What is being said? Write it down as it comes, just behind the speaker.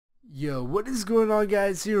Yo, what is going on,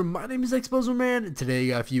 guys? Here, my name is xBuzzerman, and today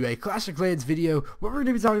I got for you a Clash of Clans video. What we're going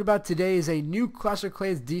to be talking about today is a new Clash of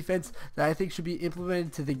Clans defense that I think should be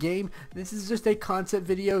implemented to the game. This is just a concept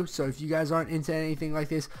video, so if you guys aren't into anything like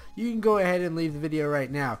this, you can go ahead and leave the video right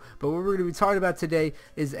now. But what we're going to be talking about today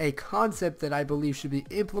is a concept that I believe should be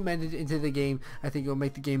implemented into the game. I think it will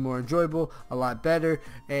make the game more enjoyable, a lot better,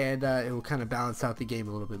 and it will kind of balance out the game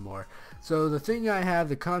a little bit more. So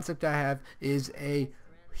the concept I have is a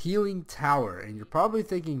healing tower, and you're probably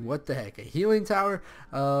thinking, what the heck, a healing tower?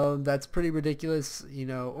 That's pretty ridiculous, you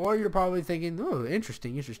know. Or you're probably thinking, oh,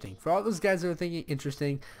 interesting. For all those guys that are thinking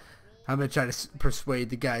interesting, I'm going to try to persuade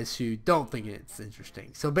the guys who don't think it's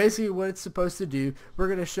interesting. So basically what it's supposed to do, we're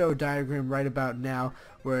going to show a diagram right about now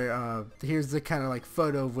where here's the kind of like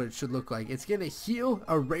photo of what it should look like. It's going to heal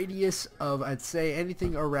a radius of, I'd say,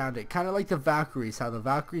 anything around it, kind of like the Valkyries, how the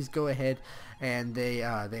Valkyries go ahead and they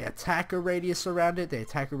attack a radius around it, they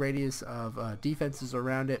attack a radius of defenses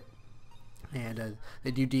around it, and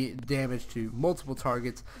they do damage to multiple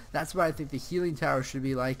targets. That's what I think the healing tower should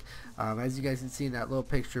be like, as you guys can see in that little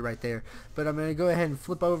picture right there. But I'm going to go ahead and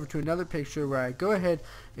flip over to another picture where I go ahead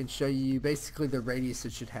and show you basically the radius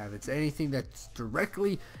it should have. It's anything that's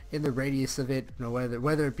directly in the radius of it, you know,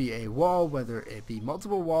 whether it be a wall, whether it be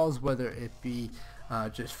multiple walls, whether it be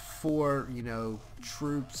just 4, you know,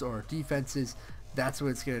 troops or defenses. That's what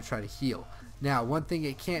it's going to try to heal. Now, one thing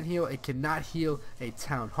it can't heal, it cannot heal a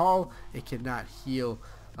town hall. It cannot heal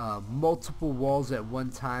multiple walls at one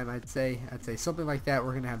time. I'd say something like that.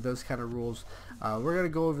 We're going to have those kind of rules. We're going to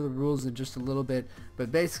go over the rules in just a little bit,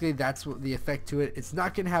 but basically that's what the effect to it. It's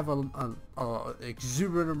not going to have a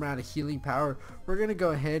exuberant amount of healing power. We're going to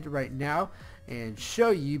go ahead right now and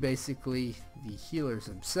show you basically the healers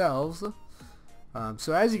themselves.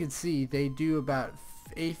 So as you can see, they do about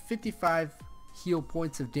 55 heal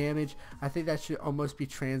points of damage. I think that should almost be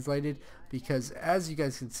translated, because as you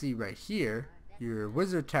guys can see right here, your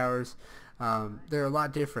wizard towers, they're a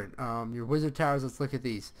lot different. Your wizard towers, let's look at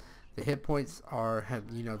these. The hit points are,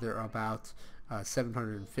 they're about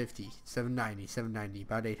 750, 790, 790,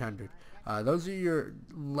 about 800. Those are your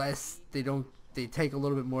less, they take a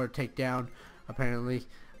little bit more to take down, apparently.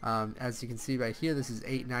 As you can see right here, this is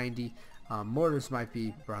 890. Mortars might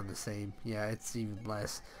be around the same. Yeah, it's even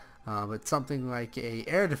less. But something like a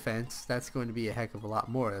air defense, that's going to be a heck of a lot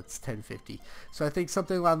more. That's 1050. So I think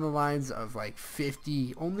something along the lines of like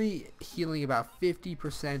 50, only healing about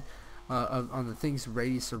 50% on the thing's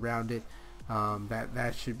radius around it.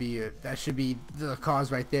 That should be the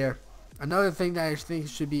cause right there. Another thing that I think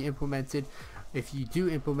should be implemented, if you do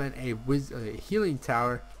implement a healing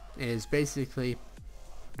tower, is basically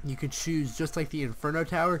you can choose, just like the Inferno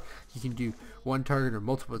Tower, you can do one target or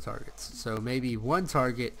multiple targets. So maybe one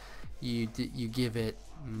target, you give it,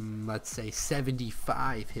 let's say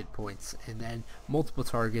 75 hit points, and then multiple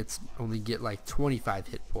targets only get like 25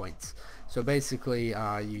 hit points. So basically,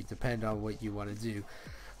 you depend on what you want to do.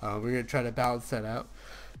 We're going to try to balance that out,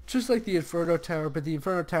 just like the Inferno Tower. But the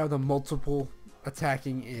Inferno Tower, the multiple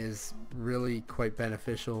attacking is really quite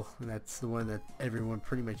beneficial, and that's the one that everyone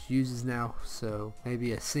pretty much uses now. So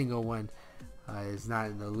maybe a single one is not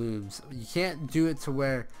in the looms. You can't do it to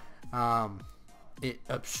where it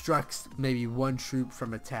obstructs maybe one troop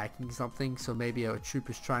from attacking something. So maybe a troop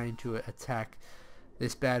is trying to attack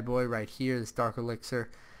this bad boy right here, this Dark Elixir,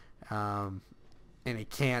 and it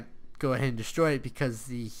can't go ahead and destroy it because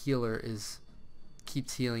the healer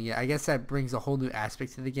keeps healing it. I guess that brings a whole new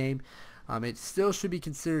aspect to the game. It still should be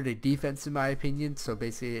considered a defense in my opinion, so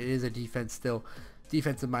basically it is a defense still.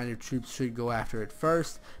 Defensive minded troops should go after it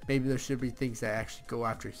first. Maybe there should be things that actually go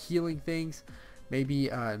after healing things. Maybe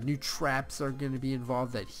new traps are going to be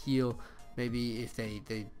involved that heal. Maybe if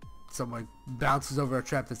someone bounces over a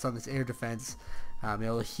trap that's on this air defense,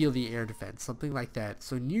 it'll heal the air defense, something like that.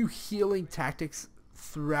 So new healing tactics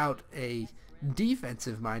throughout a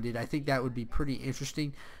defensive minded, I think that would be pretty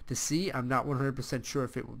interesting to see. I'm not 100% sure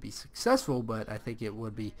if it would be successful, but I think it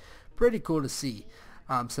would be pretty cool to see.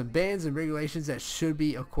 Some bans and regulations that should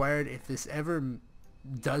be acquired if this ever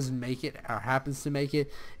does make it or happens to make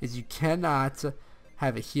it, is you cannot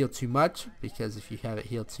have it heal too much, because if you have it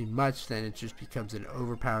heal too much, then it just becomes an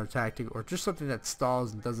overpowered tactic, or just something that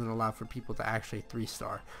stalls and doesn't allow for people to actually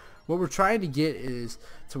 3-star. What we're trying to get is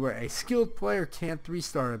to where a skilled player can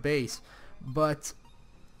 3-star a base, but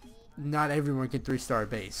not everyone can 3-star a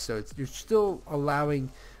base. So you're still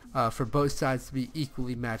allowing for both sides to be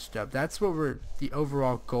equally matched up. That's what the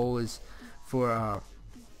overall goal is for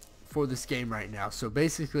this game right now. So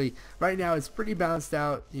basically, right now it's pretty balanced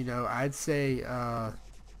out. You know, I'd say,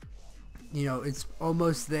 it's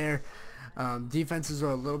almost there. Defenses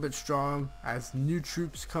are a little bit strong. As new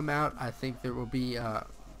troops come out, I think there will be a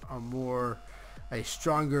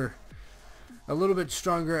little bit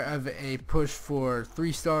stronger of a push for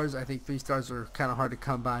 3 stars. I think 3 stars are kind of hard to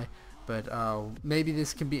come by, but maybe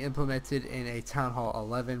this can be implemented in a Town Hall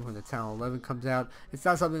 11 when the Town Hall 11 comes out. It's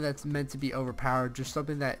not something that's meant to be overpowered, just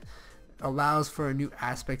something that allows for a new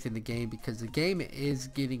aspect in the game, because the game is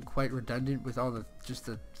getting quite redundant with all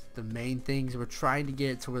the main things. We're trying to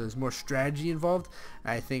get it to where there's more strategy involved.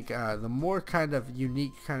 I think the more kind of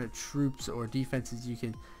unique kind of troops or defenses you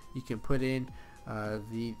can put in,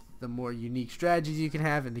 the more unique strategies you can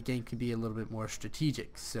have, and the game can be a little bit more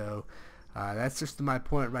strategic. So that's just my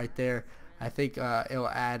point right there. I think it'll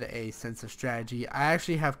add a sense of strategy. I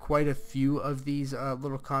actually have quite a few of these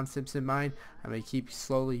little concepts in mind. I'm going to keep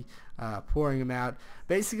slowly pouring them out.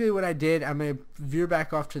 Basically what I did, I'm going to veer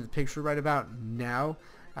back off to the picture right about now.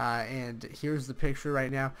 And here's the picture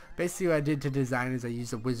right now. Basically what I did to design is I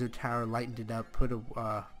used a wizard tower, lightened it up, put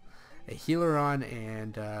a healer on,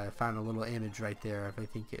 and found a little image right there of, I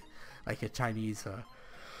think, like a Chinese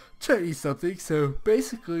something. So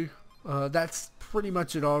basically that's pretty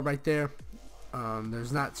much it all right there.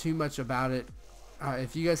 There's not too much about it.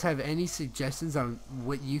 If you guys have any suggestions on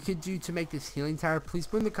what you could do to make this healing tower, please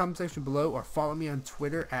put in the comment section below, or follow me on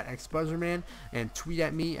Twitter at xBuzzerman and tweet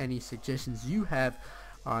at me any suggestions you have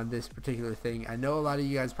on this particular thing. I know a lot of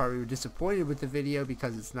you guys probably were disappointed with the video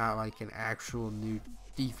because it's not like an actual new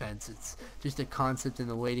defense. It's just a concept in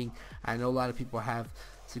the waiting. I know a lot of people have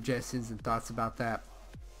suggestions and thoughts about that.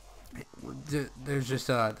 There's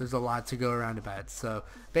a lot to go around about it. So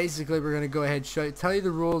basically we're going to go ahead and tell you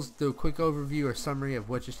the rules, do a quick overview or summary of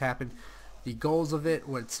what just happened, the goals of it.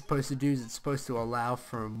 What it's supposed to do is it's supposed to allow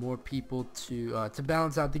for more people to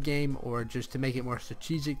balance out the game, or just to make it more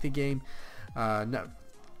strategic, the game,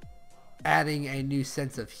 adding a new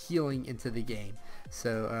sense of healing into the game.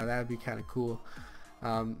 So that would be kind of cool.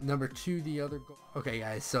 Number 2, the other goal. Okay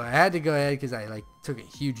guys, so I had to go ahead because I took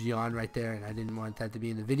a huge yawn right there, and I didn't want that to be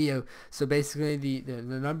in the video. So basically the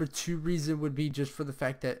number 2 reason would be just for the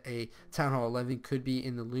fact that a Town Hall 11 could be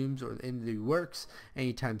in the looms or in the works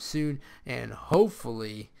anytime soon, and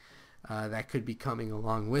hopefully that could be coming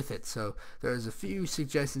along with it. So there's a few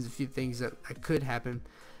suggestions, a few things that could happen.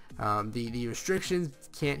 The restrictions: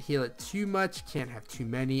 can't heal it too much, can't have too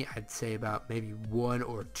many. I'd say about maybe 1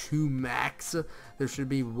 or 2 max. There should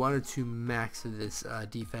be 1 or 2 max of this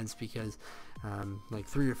defense, because like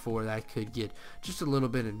 3 or 4, that could get just a little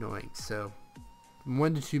bit annoying. So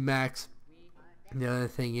 1 to 2 max. The other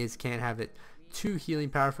thing is, can't have it too healing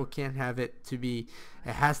powerful, can't have it to be,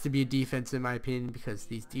 it has to be a defense in my opinion, because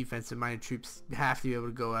these defensive minded troops have to be able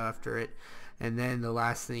to go after it. And then the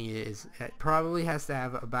last thing is, it probably has to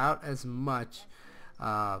have about as much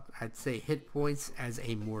I'd say hit points as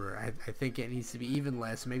a mortar. I think it needs to be even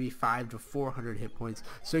less, maybe 500 to 400 hit points,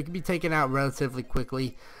 so it can be taken out relatively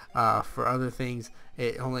quickly. For other things,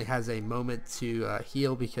 it only has a moment to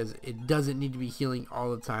heal, because it doesn't need to be healing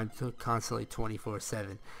all the time, constantly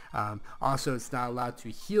 24/7. Also, it's not allowed to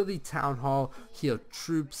heal the Town Hall, heal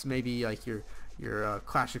troops, maybe like your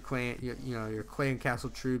Clash of Clan, your Clan Castle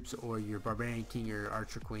troops, or your Barbarian King or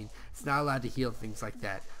Archer Queen. It's not allowed to heal things like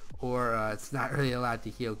that. Or it's not really allowed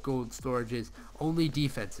to heal gold storages. Only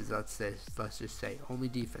defenses, let's just say only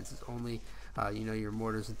defenses, only your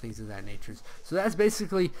mortars and things of that nature. So that's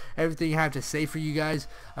basically everything I have to say for you guys.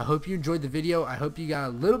 I hope you enjoyed the video. I hope you got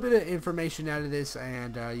a little bit of information out of this,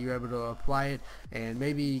 and you were able to apply it and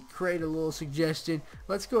maybe create a little suggestion.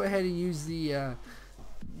 Let's go ahead and use the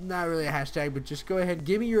not really a hashtag, but just go ahead and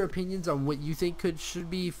give me your opinions on what you think should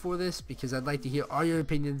be for this, because I'd like to hear all your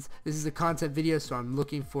opinions. This is a concept video, so I'm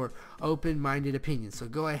looking for open-minded opinions. So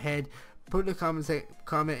go ahead, put a comment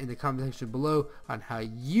in the comment section below on how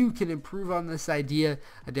you can improve on this idea.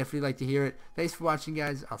 I'd definitely like to hear it. Thanks for watching,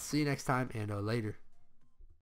 guys. I'll see you next time, and later.